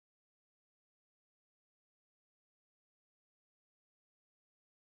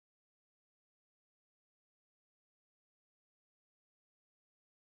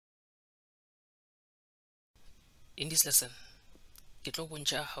In this lesson, ke tlo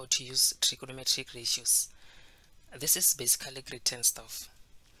bontsha how to use trigonometric ratios. This is basically grade 10 stuff.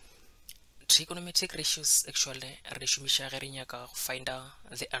 Trigonometric ratios actually re shumisha ge re nyaka go find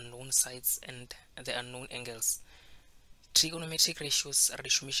the unknown sides and the unknown angles. Trigonometric ratios re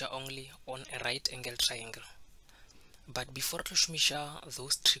shumisha only on a right angle triangle. But before re shumisha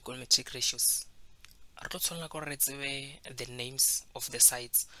those trigonometric ratios, re tlo tshwanela gore re tsebe the names of the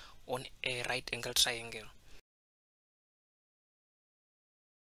sides on a right angle triangle.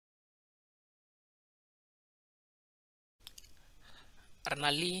 Re na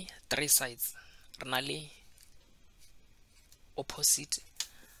le three sides. Re na le opposite,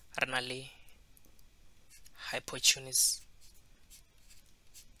 re na le hypotenuse,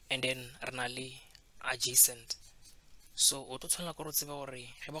 and then re na le adjacent. So o tlo tshwanela gore o tsebe gore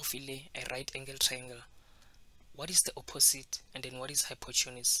ge ba go file a right angle triangle, what is the opposite, and then what is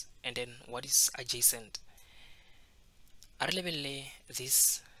hypotenuse, and then what is adjacent. A re lebelle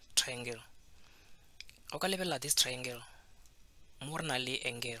this triangle. O ka lebella this triangle mo re na le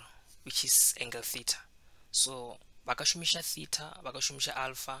angle, which is angle theta. So ba ka shumisha theta, ba ka shumisha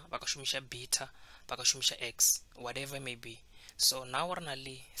alpha, ba ka shumisha beta, ba ka shumisha x, whatever it may be. So now re na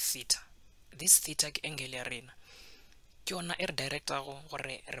le theta. This theta ke angle ya rena, ke yona e re directa go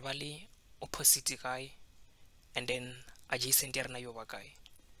gore re ba le opposite kae and then adjacent ya rena yo ba kae.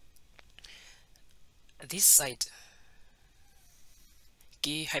 This side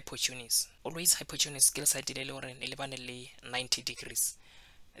ke hypotenuse. Always hypotenuse ke le side le le gore le lebane le 90 degrees.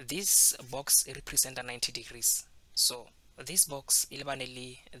 This box represents 90 degrees. So this box e lebane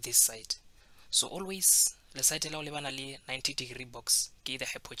le this side. So always le side la o lebana le 90 degree box ke the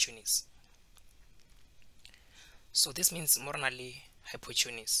hypotenuse. So this means more na le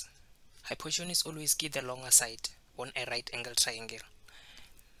hypotenuse. Hypotenuse always ke the longer side on a right angle triangle.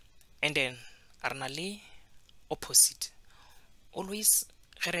 And then re na le opposite. Always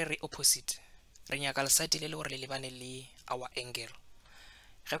ge re opposite re nyaka le side le le gore le lebane le our angle.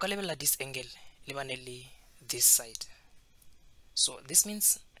 Ge ka lebella this angle lebane le this side. So this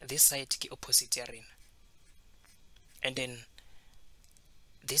means this side ke opposite ya rena, and then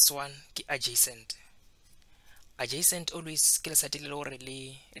this one ke adjacent. Adjacent always ke le side le gore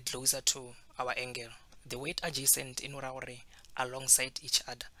le closer to our angle. The word adjacent in ora gore alongside each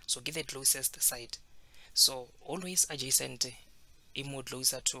other, so ke the closest side. So always adjacent e more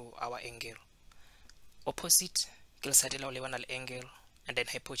closer to our angle. Opposite ke le side la o lebana le angle, and then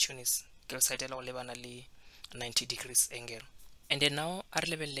hypotenuse ke le side la o lebana le 90 degrees angle. And then now a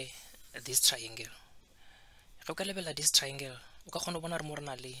re lebelle this triangle. Ge o ka lebella this triangle, o ka kgona bona re mo re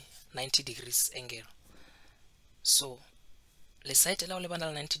na le 90 degrees angle. So le side la o lebana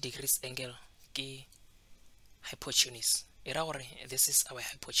le 90 degrees angle ke hypotenuse. E ra gore this is our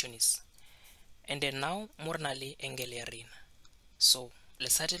hypotenuse. And then now mo re na le angle ya rena. So le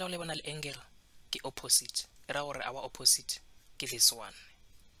side la o lebana le angle ke opposite. E ra gore our opposite ke this one.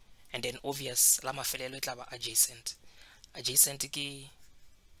 And then obvious la mafelelo e tla ba adjacent. Adjacent ke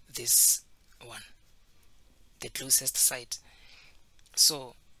this one, the closest side.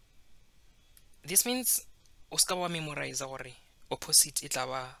 So this means o ska ba memorize gore opposite e tla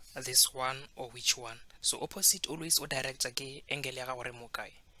ba this one or which one. So opposite always o directa ke angle ya ga gore mo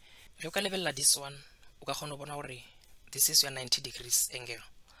kae. Ge o ka lebella this one, o ka kgona bona gore this is your 90 degrees angle.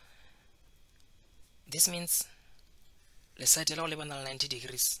 This means le side la o lebana le 90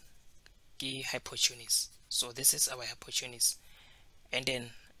 degrees ke hypotenuse. So this is our hypotenuse. And then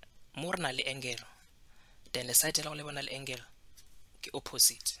more na le angle, then le side la o lebana le angle ke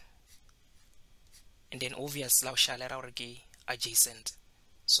opposite. And then obvious la o shala ra gore ke adjacent.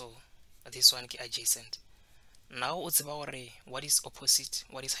 So this one ke adjacent. Now o tseba gore what is opposite,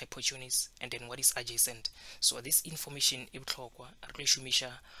 what is hypotenuse, and then what is adjacent. So this information e botlhokwa re tlo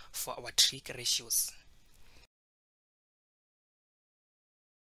shumisha for our trig ratios.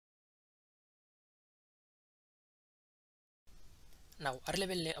 Now a re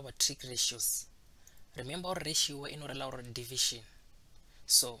lebelle our trig ratios. Remember our ratio in order our division.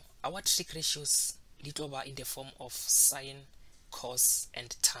 So our trig ratios di tlo ba in the form of sine, cos,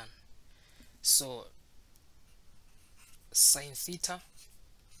 and tan. So sine theta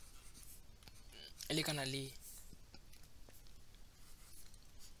e lekana le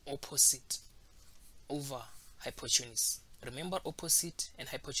opposite over hypotenuse. Remember opposite and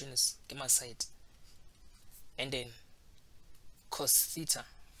hypotenuse ke ma side. And then cos theta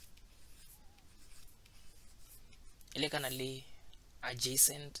e lekana le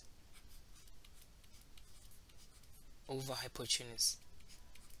adjacent over hypotenuse.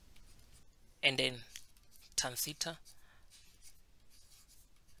 And then tan theta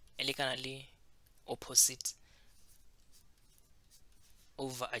e lekana le opposite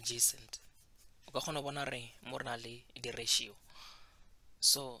over adjacent. O ka kgona bona re mo re na le di ratio.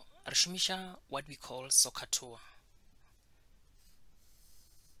 So re shumisha what we call SOHCAHTOA.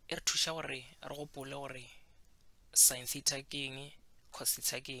 E re thusha gore re gopole gore sin theta ke eng, cos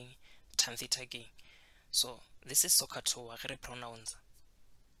theta ke eng, tan theta ke eng. So this is SOHCAHTOA ge re pronounce.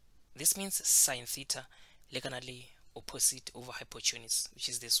 This means sin theta le kana le opposite over hypotenuse, which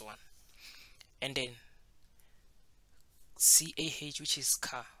is this one. And then CAH, which is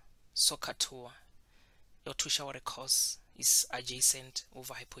ka, SOHCAHTOA, your thusha gore cos is adjacent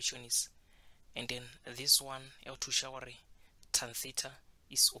over hypotenuse. And then this one, your thusha gore tan theta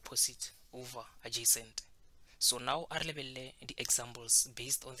is opposite over adjacent. So now a re lebelle the examples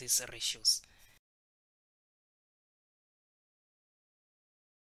based on these ratios.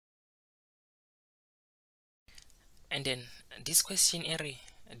 And then this question area,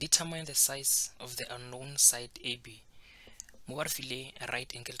 determine the size of the unknown side AB. Mo ba re file a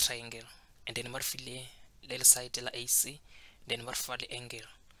right angle triangle, and then ba re file le side la AC, then ba re fa le angle.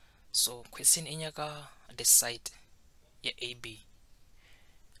 So question e nyaka the side ya AB.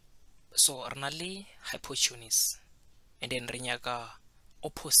 So re na le hypotenuse, and then re nyaka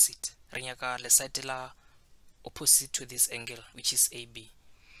opposite, re nyaka le side la opposite to this angle, which is AB.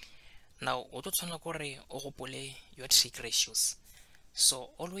 Now o tlo tshwana gore o gopole your trig ratios. So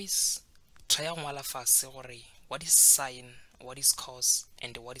always try go ngwala fase gore what is sine, what is cos,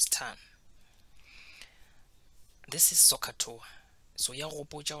 and what is tan. This is SOHCAHTOA. So ya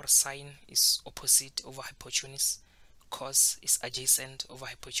gopotsa gore sine is opposite over hypotenuse, cos is adjacent over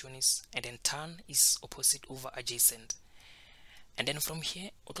hypotenuse, and then tan is opposite over adjacent. And then from here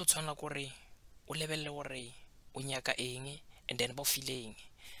o tlo tshwana gore o lebelle gore o nyaka eng, and then bo file eng.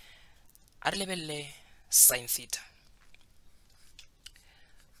 A re lebelle sin theta.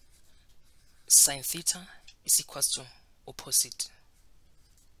 Sin theta is equals to opposite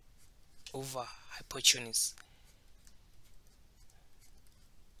over hypotenuse.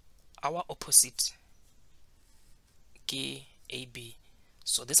 Our opposite ke AB.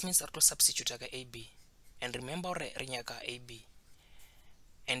 So this means I have to substitute AB. And remember re nyaka AB.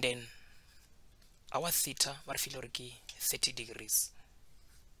 And then our theta ba re file ke 30 degrees.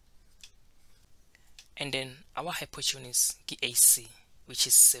 And then our hypotenuse ki AC, which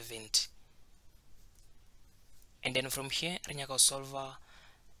is 70. And then from here re nyaka solve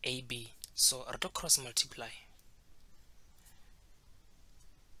AB. So re tlo cross multiply.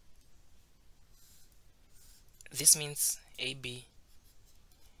 This means AB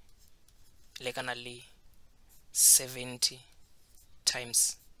le kana le 70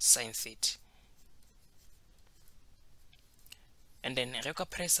 times sin theta. And then re ka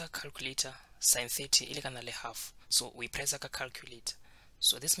press a calculator, sin 30 ile kana le half, so we press a calculator.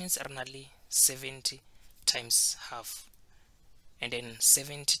 So this means re na le 70 times half, and then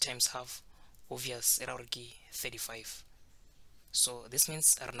 70 times half obvious era gore ke 35. So this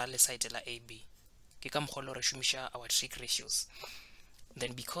means re na le side la AB. Ke ka mogolo re shumisha our trig ratios.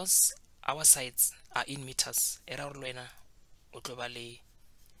 Then because our sides are in meters, era gore lwena o tlo ba le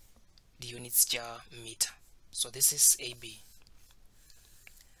the units ja meter. So this is AB.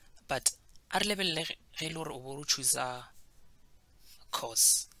 But a re lebelle ge ile gore o bo choose a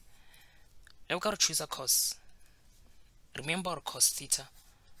cos. Ge o ka re choose a cos, remember cos theta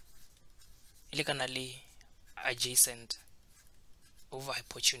ile kana le adjacent over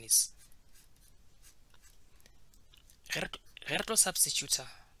hypotenuse. Ge re tlo substitute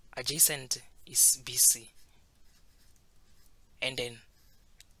adjacent is BC, and then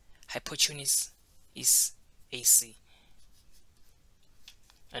hypotenuse is AC,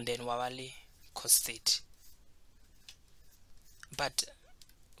 and then wawale cos theta. But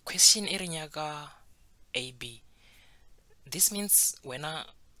question e re nyaka AB. This means when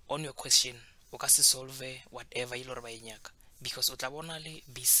on your question o ka se solve whatever ile re ba nyaka, because o tla bona le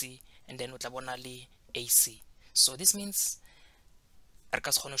BC and then o tla bona le AC. So this means re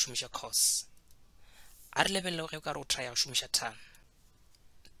ka se kgone shumisha cos. A re lebelle ge o ka re o try go shumisha tan.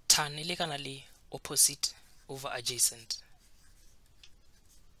 Tan ile kana le opposite over adjacent.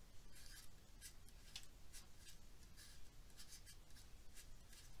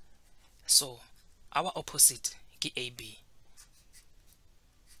 So our opposite ki AB,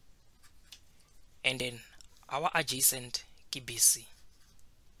 and then our adjacent ki BC.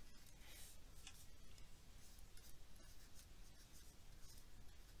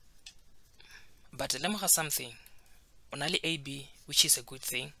 But lemoga something, only AB, which is a good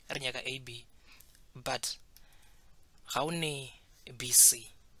thing, re nyaka AB, but ga o ne BC.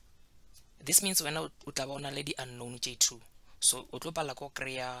 This means when o tla ba ona le di unknown J2, so o tlo pala go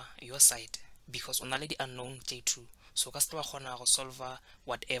kreya your side because ona le di unknown J2. so ka se ba kgona go solve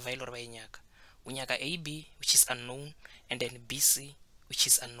whatever ile re ba e nyaka. O nyaka AB, which is unknown, and then BC, which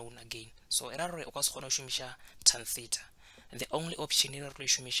is unknown again. So era re o ka se kgona go shumisha tan theta. The only option era re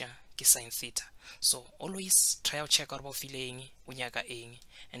shumisha ke sin theta. So always try to check out ba fileng o nyaka eng,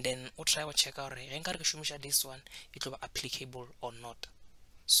 and then o try to check out ge nka re ke shumisha this one it will be applicable or not.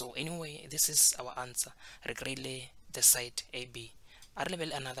 So anyway, this is our answer. Re kry-ile the side AB. A re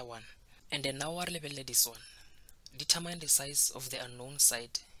lebelle another one, and then now a re lebelle this one. Determine the size of the unknown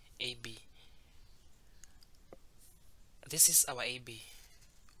side AB. This is our AB,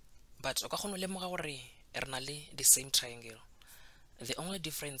 but o ka kgona lemoga gore re na le the same triangle. The only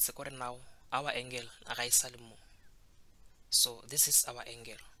difference is that now our angle ga e sa le mo. So this is our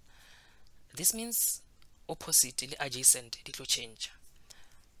angle. This means opposite le adjacent di tlo change.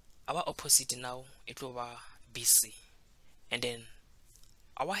 Our opposite now it will be BC, and then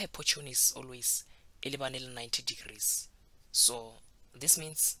our hypotenuse always 90 degrees. So this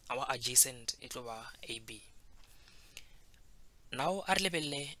means our adjacent it will be AB. Now a re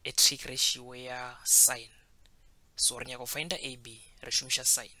lebelle a trig ratio ya sine. So re nyaka go find AB, re shumisha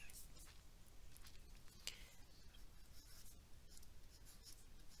sine.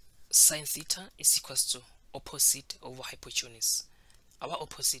 Sin theta is equals to opposite over hypotenuse. Our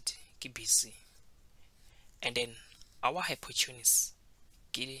opposite ke BC, and then our hypotenuse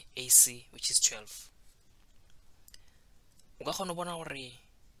ke AC, which is 12. O ka kgona bona gore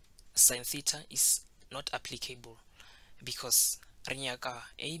sin theta is not applicable because re nyaka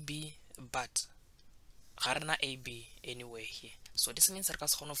AB, but ga rena AB anywhere here. So this means re ka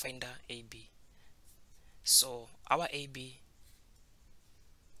se kgona find AB. So our AB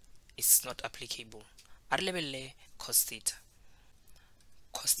is not applicable. A re lebelle cos theta.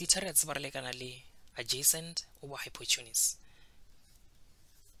 Cos theta re tseba re lekana le adjacent over hypotenuse.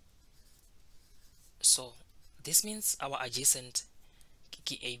 So this means our adjacent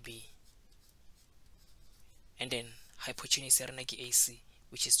ke AB, and then hypotenuse ya rena ke AC,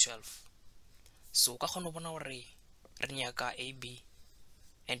 which is 12. So ka kgona bona gore re nyaka AB,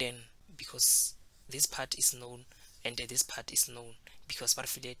 and then because this part is known and this part is known because ba re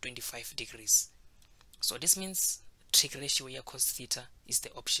file 25 degrees. So this means trig ratio ya cos theta is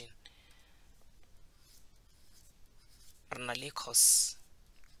the option. Re na le cos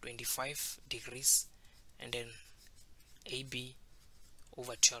 25 degrees and then AB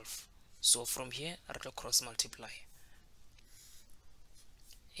over 12. So from here I will cross multiply.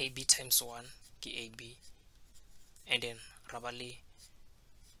 AB times 1 ke AB, and then rabale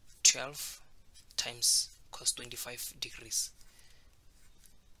 12 times cos 25 degrees.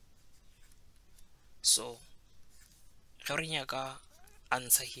 So ge re nyaka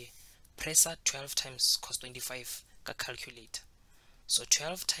answer here, press 12 times cos 25 ka calculator. So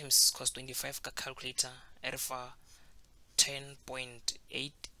 12 times cos 25 ka calculator e re fa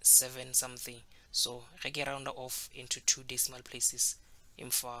 10.87 something. So ge ke round off into two decimal places, in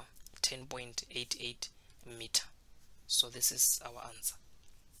for 10.88 meter. So this is our answer.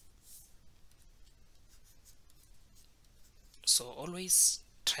 So always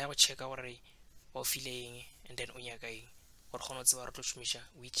try to check our o fileng and then o nyaka eng or kgona tseba re tlo shumisha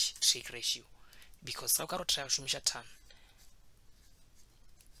which trig ratio, because ga o ka re try to shumisha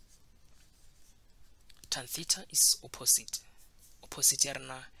tan theta is opposite ya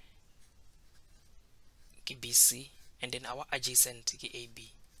rena ke BC, and then our adjacent ke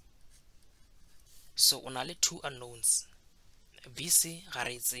AB. So o na le two unknowns, BC ga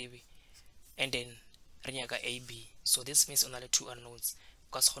re tsebe, and then re nyaka AB. So this means o na le two unknowns.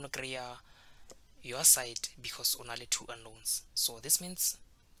 Ka se kgone kreya your side because o na le two unknowns. So this means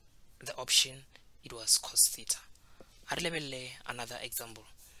the option it was cos theta. A re lebelle another example,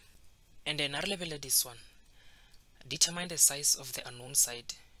 and then a re lebelle this one. Determine the size of the unknown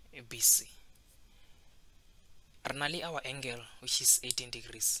side BC. Re na le our angle which is 18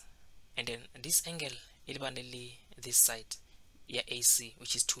 degrees, and then this angle e lebane this side ya AC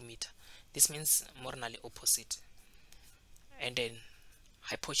which is 2 meter. This means more na le opposite, and then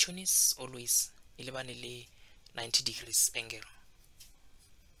hypotenuse always e lebane 90 degrees angle.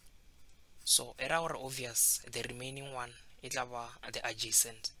 So era gore obvious the remaining one it tla ba the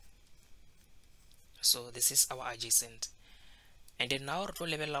adjacent. So this is our adjacent, and then now re tlo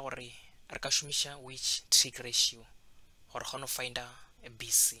lebella gore re ka shumisha which trig ratio gore kgone find a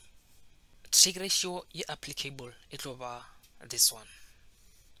BC. Trig ratio e applicable it tlo ba this one.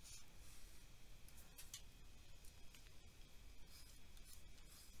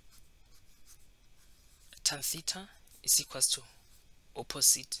 Tan theta is equals to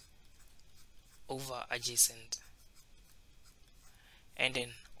opposite over adjacent, and then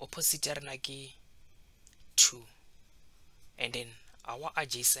opposite ya rena ke 2, and then our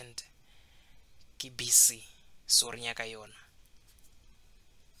adjacent ke BC, so re nyaka yona.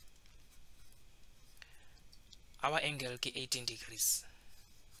 Our angle ke 18 degrees.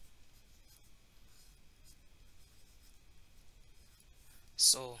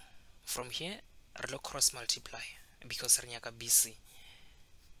 So from here re lo cross multiply because re nyaka BC.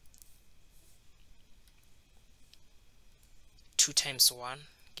 2 times 1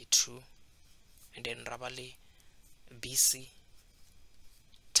 ke 2, and then rabale BC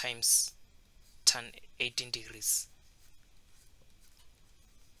times tan 18 degrees.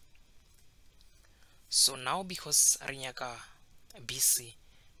 So now because re nyaka BC,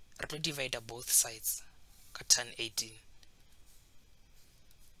 re tlo divide both sides ka tan 18.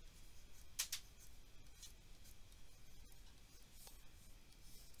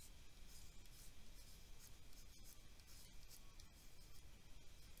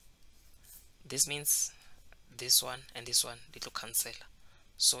 This means this one and this one they will cancel.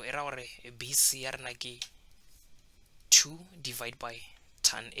 So era hore BC ya rena ke 2 divided by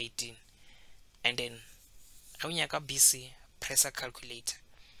tan 18, and then ga o nyaka BC press a calculator,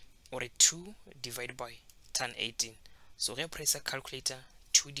 or 2 divided by tan 18. So ge press a calculator,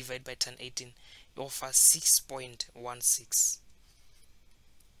 2 divided by tan 18 it offers 6.16.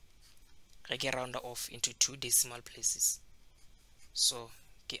 I get round off into 2 decimal places, so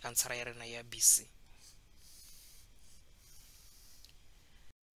ke answer ya rena ya BC.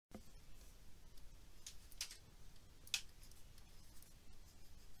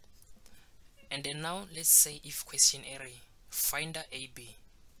 And then now let's say if question area find a AB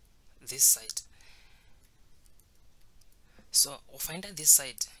this side. So find this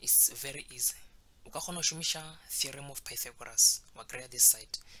side is very easy. O ka kgona shumisha theorem of Pythagoras wa kry this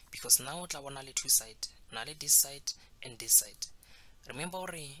side, because now o tla bona le two side, na le this side and this side. Remember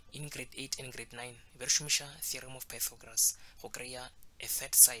in grade 8 and grade 9 we shumisha theorem of Pythagoras go kry a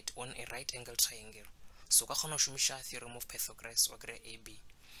third side on a right angle triangle. So ka kgona shumisha theorem of Pythagoras wa kry AB.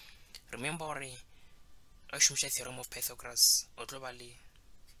 Remember I shumisha theorem of Pythagoras o tlo ba le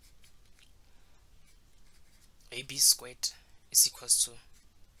AB squared is equals to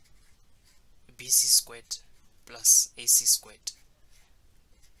BC squared plus AC squared,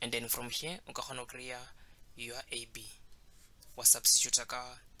 and then from here o ka kgona kreya your AB wa substitute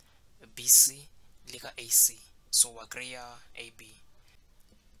ka BC le ka AC, so wa kreya AB.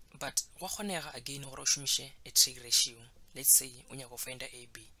 But wa kgonega again gore o shumishe a trig ratio. Let's say o nyaka go find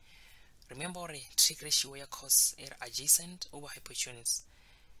AB. Remember trig ratio ya cos er adjacent over hypotenuse,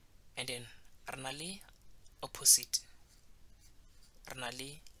 and then rena opposite, rena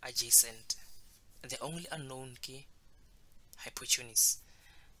adjacent. The only unknown ke hypotenuse.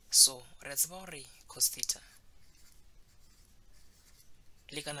 So re tseba gore cos theta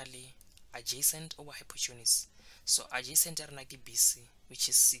le kana le adjacent over hypotenuse. So adjacent ya rena ke BC, which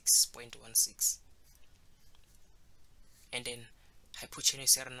is 6.16, and then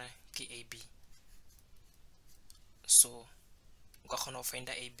hypotenuse ya rena ke AB. So o ka kgona go find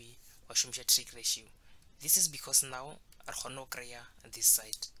AB wa shumisha trig ratio. This is because now re kgona go kreya this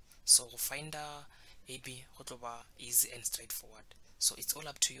side, so go find AB go tlo ba easy and straightforward. So it's all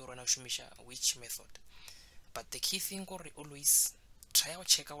up to you rona shumisha which method, but the key thing gore always try to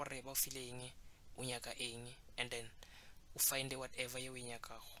check gore ba o file eng o nyaka eng, and then o find whatever you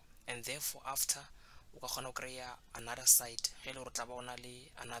nyaka, and therefore after o ka kgona go kreya another side ge le gore tla ba ona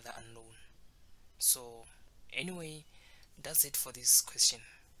le another unknown. So anyway, that's it for this question.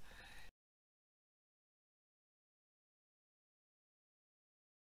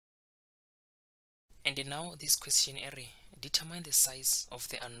 And then now this question area, determine the size of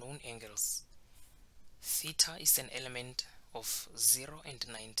the unknown angles. Theta is an element of 0 and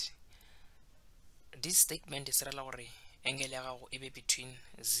 90. This statement is rela gore angle ya gago e be between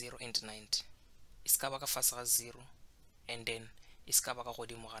 0 and 90. E ska ba ka fase ga 0, and then e ska ba ka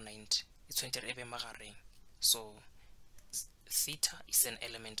godimo ga 90. E tshwanetse e be magareng. So theta is an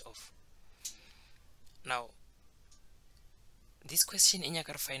element of. Now this question in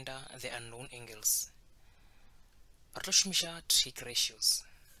nyaka re find the unknown angles. Re tlo shumisha trig ratios.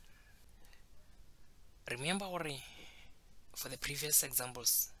 Remember for the previous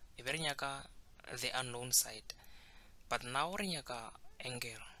examples e be re nyaka the unknown side, but now re nyaka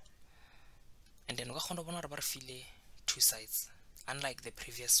angle, and then o ka kgona bona re ba re file two sides, unlike the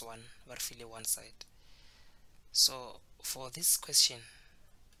previous one ba re file one side. So for this question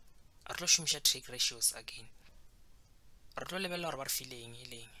re tlo shumisha trig ratios again. Re tlo lebella gore ba re file eng e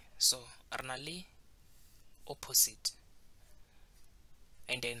leng. So re na le opposite,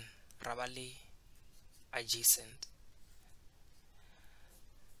 and then ra ba le adjacent.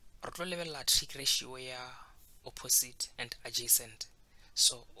 Re tlo lebella trig ratio ya opposite and adjacent.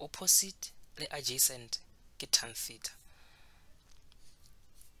 So opposite le adjacent ke tan theta.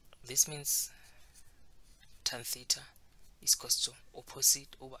 This means tan theta is equals to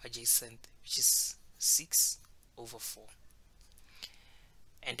opposite over adjacent, which is 6/4.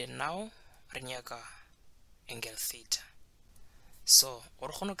 And then now re nyaka angle theta. So or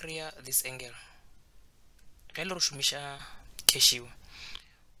gonna create this angle. Ge le re shumisha cashew,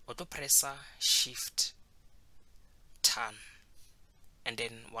 auto pressa shift tan and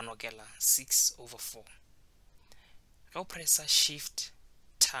then one okela 6/4. Ge o pressa shift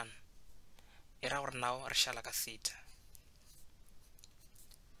tan, era gore now re shala ka theta.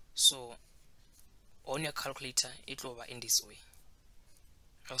 So on your calculator it will be in this way.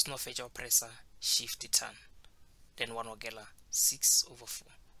 Ge o seno fetša o pressa shift tan, then one okela 6/4.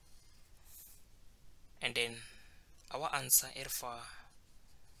 And then our answer is for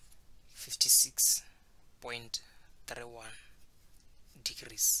 56.31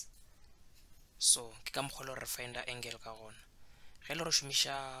 degrees. So ke ka mokgwa re find angle ka gona. Ge le re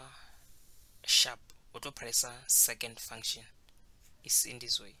shumisha sharp, o tlo pressa second function is in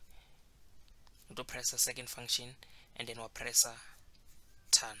this way. O tlo pressa second function and then wa pressa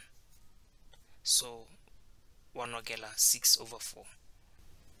tan. So one okela 6/4.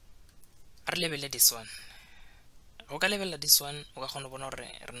 Re lebelle this one. Go ka lebella this one, o ka kgona bona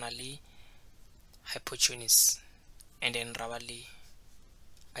gore re na le hypotenuse and then ra ba le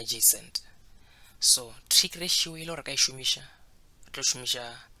adjacent. So trig ratio ile re ka e shumisha, re tlo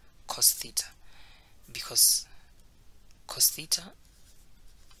shumisha cos theta, because cos theta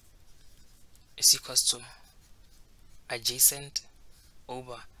is equals to adjacent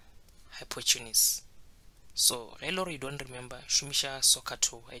over hypotenuse. So ge you don't remember, shumisha soccer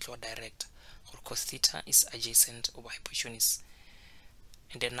 2 I tlo direct, or cos theta is adjacent over hypotenuse.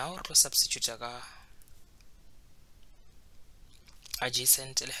 And then now we substitute aga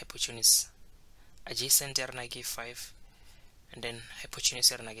adjacent and hypotenuse. Adjacent are 5 and then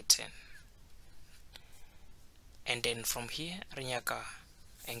hypotenuse are 10. And then from here re nyaka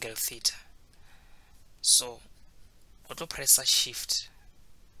angle theta. So we will press a shift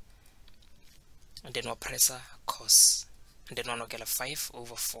and then we'll press a cos and then we'll get a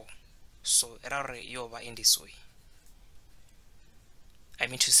 5/4. So error you over in this way. I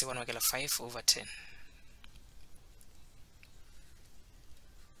mean to say 1 will get a 5/10.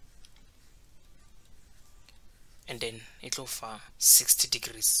 And then it will for 60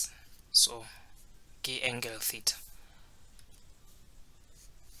 degrees. So key angle theta.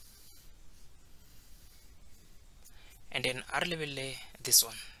 And then R level this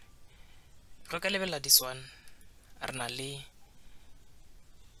one. Look at level this one. Arnali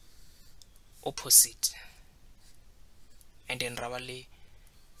opposite. And then ravali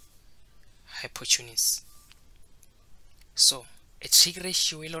hypotenuse. So a trig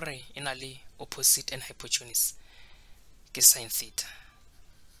ratio ilore inali opposite and hypotenuse. Ke sin theta.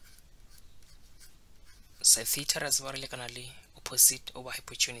 Sin theta as well like opposite over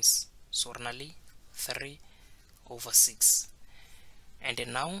hypotenuse. So ornali 3/6. And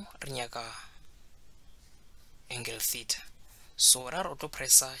then now rinyaka angle theta. So rar auto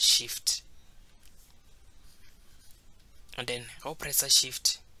pressa shift. And then go press a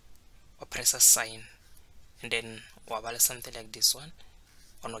shift or press a sign. And then wabala something like this one.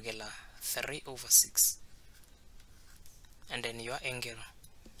 Onogela 3/6. And then your angle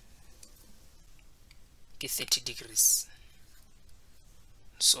is 30 degrees.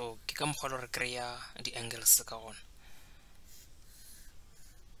 So ke ka mokgwa re kreya the angles ka gona.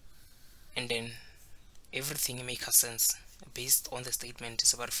 And then everything makes sense based on the statement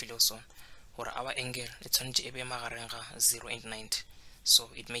is about philosophy or our angle it's on 0 and 90.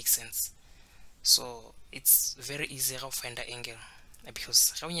 So it makes sense. So it's very easy to find the angle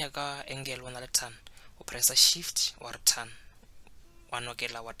because when you got angle one at a tan, or press a shift or tan one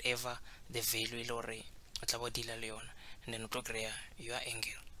okela whatever the value lore and then you create your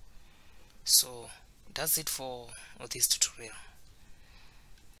angle. So that's it for this tutorial.